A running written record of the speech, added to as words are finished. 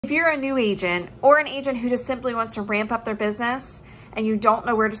If you're a new agent or an agent who just simply wants to ramp up their business and you don't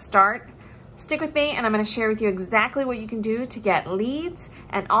know where to start, stick with me and I'm going to share with you exactly what you can do to get leads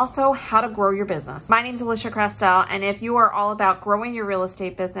and also how to grow your business. My name is Alisia Krastel, and if you are all about growing your real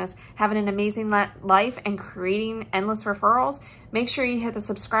estate business, having an amazing life, and creating endless referrals, make sure you hit the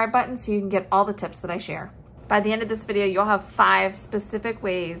subscribe button so you can get all the tips that I share. By the end of this video, you'll have 5 specific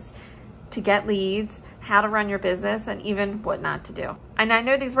ways to get leads, how to run your business, and even what not to do. And I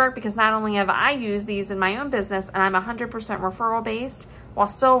know these work because not only have I used these in my own business, and I'm 100% referral based while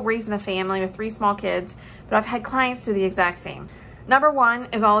still raising a family with 3 small kids, but I've had clients do the exact same. Number 1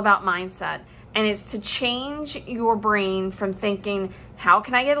 is all about mindset, and it's to change your brain from thinking, how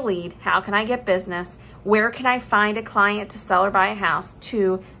can I get a lead? How can I get business? Where can I find a client to sell or buy a house?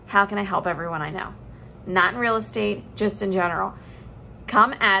 To, how can I help everyone I know? Not in real estate, just in general.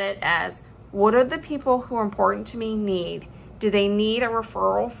 Come at it as, what are the people who are important to me need? Do they need a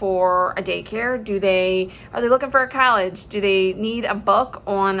referral for a daycare? Are they looking for a college? Do they need a book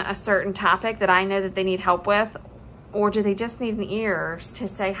on a certain topic that I know that they need help with? Or do they just need an ear to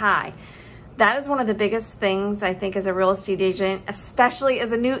say hi? That is one of the biggest things I think as a real estate agent, especially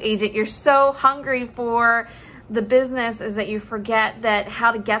as a new agent. You're so hungry for the business is that you forget that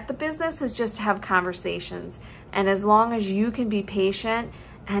how to get the business is just to have conversations. And as long as you can be patient,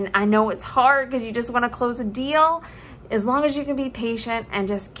 and I know it's hard because you just want to close a deal, as long as you can be patient and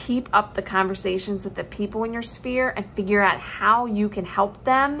just keep up the conversations with the people in your sphere and figure out how you can help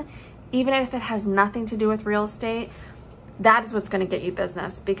them, even if it has nothing to do with real estate, that is what's going to get you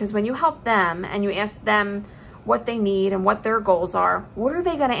business. Because when you help them and you ask them what they need and what their goals are, what are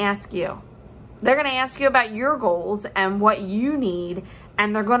they going to ask you? They're going to ask you about your goals and what you need,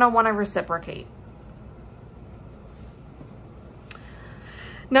 and they're going to want to reciprocate.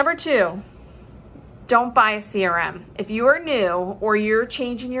 Number 2, don't buy a CRM. If you are new or you're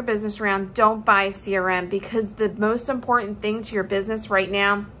changing your business around, don't buy a CRM, because the most important thing to your business right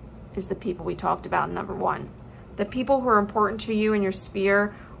now is the people we talked about in number 1. The people who are important to you in your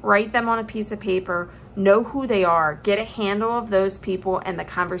sphere, write them on a piece of paper, know who they are, get a handle of those people and the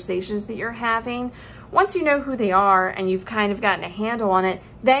conversations that you're having. Once you know who they are and you've kind of gotten a handle on it,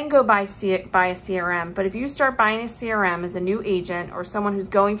 then go buy a CRM. But if you start buying a CRM as a new agent or someone who's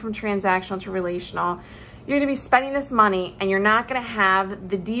going from transactional to relational, you're going to be spending this money and you're not going to have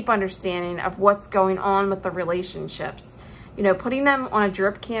the deep understanding of what's going on with the relationships. You know, putting them on a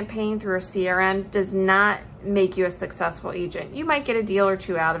drip campaign through a CRM does not make you a successful agent. You might get a deal or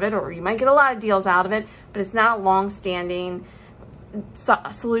 2 out of it, or you might get a lot of deals out of it, but it's not a long-standing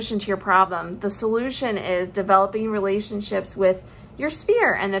solution to your problem. The solution is developing relationships with your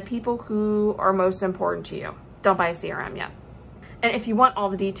sphere and the people who are most important to you. Don't buy a CRM yet. And if you want all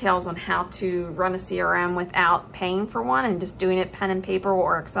the details on how to run a CRM without paying for one and just doing it pen and paper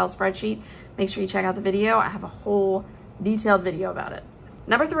or Excel spreadsheet, make sure you check out the video. I have a whole detailed video about it.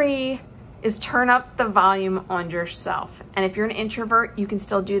 Number 3 is turn up the volume on yourself. And if you're an introvert, you can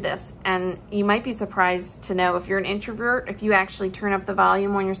still do this. And you might be surprised to know, if you're an introvert, if you actually turn up the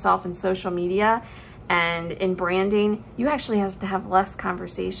volume on yourself in social media and in branding, you actually have to have less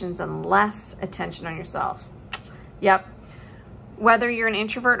conversations and less attention on yourself. Yep. Whether you're an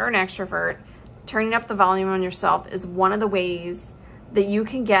introvert or an extrovert, turning up the volume on yourself is one of the ways that you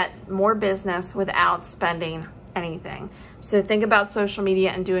can get more business without spending anything. So think about social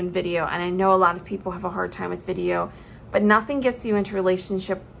media and doing video. And I know a lot of people have a hard time with video, but nothing gets you into a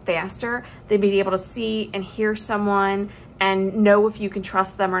relationship faster than being able to see and hear someone and know if you can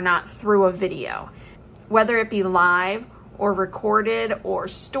trust them or not through a video. Whether it be live or recorded or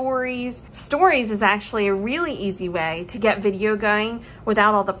stories. Stories is actually a really easy way to get video going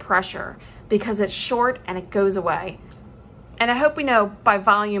without all the pressure, because it's short and it goes away. And I hope we know by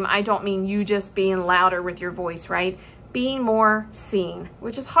volume, I don't mean you just being louder with your voice, right? Being more seen,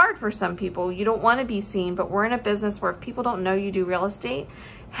 which is hard for some people. You don't want to be seen, but we're in a business where if people don't know you do real estate,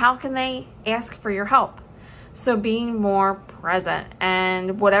 how can they ask for your help? So being more present,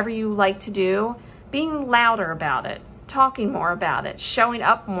 and whatever you like to do, being louder about it, talking more about it, showing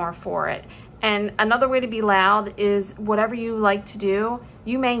up more for it. And another way to be loud is whatever you like to do,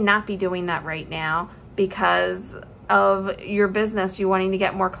 you may not be doing that right now because of your business, you wanting to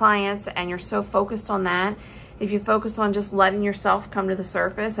get more clients, and you're so focused on that. If you focus on just letting yourself come to the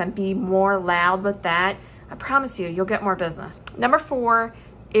surface and be more loud with that, I promise you, you'll get more business. Number 4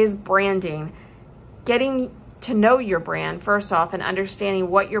 is branding. Getting to know your brand first off and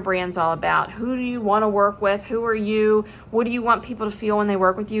understanding what your brand's all about. Who do you want to work with? Who are you? What do you want people to feel when they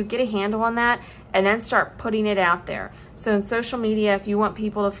work with you? Get a handle on that and then start putting it out there. So in social media, if you want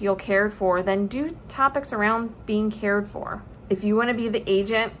people to feel cared for, then do topics around being cared for. If you want to be the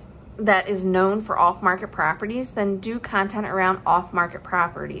agent that is known for off-market properties, then do content around off-market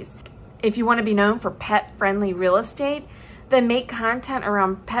properties. If you want to be known for pet-friendly real estate, then make content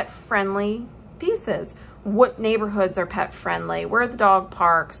around pet-friendly pieces. What neighborhoods are pet-friendly? Where are the dog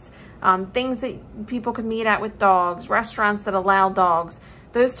parks? Things that people can meet at with dogs, restaurants that allow dogs.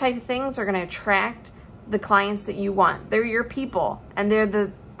 Those type of things are going to attract the clients that you want. They're your people, and they're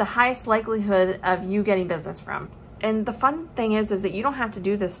the highest likelihood of you getting business from. And the fun thing is that you don't have to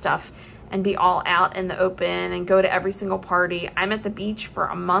do this stuff and be all out in the open and go to every single party. I'm at the beach for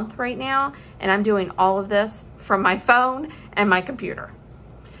a month right now, and I'm doing all of this from my phone and my computer.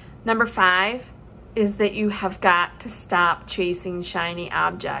 Number 5 is that you have got to stop chasing shiny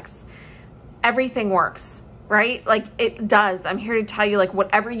objects. Everything works, right? Like, it does. I'm here to tell you, like,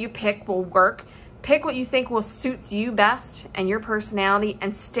 whatever you pick will work. Pick what you think will suit you best and your personality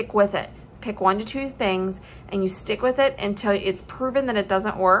and stick with it. Pick 1 to 2 things and you stick with it until it's proven that it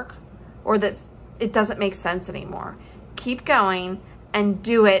doesn't work or that it doesn't make sense anymore. Keep going and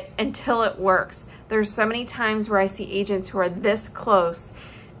do it until it works. There's so many times where I see agents who are this close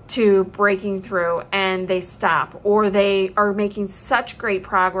to breaking through and they stop, or they are making such great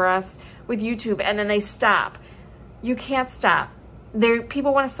progress with YouTube and then they stop. You can't stop.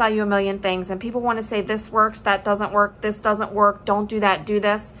 People want to sell you a million things, and people want to say this works, that doesn't work, this doesn't work, don't do that, do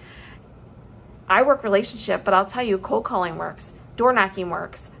this. I work relationship, but I'll tell you, cold calling works, door knocking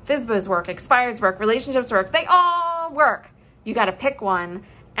works, FSBOs work, expires work, relationships works. They all work. You got to pick one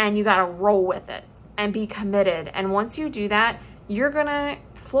and you got to roll with it and be committed. And once you do that, you're going to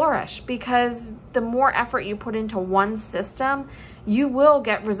flourish, because the more effort you put into one system, you will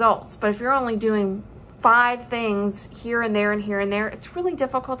get results. But if you're only doing 5 things here and there and here and there, it's really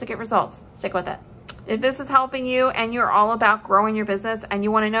difficult to get results. Stick with it. If this is helping you and you're all about growing your business and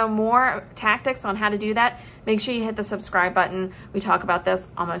you want to know more tactics on how to do that, make sure you hit the subscribe button. We talk about this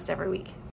almost every week.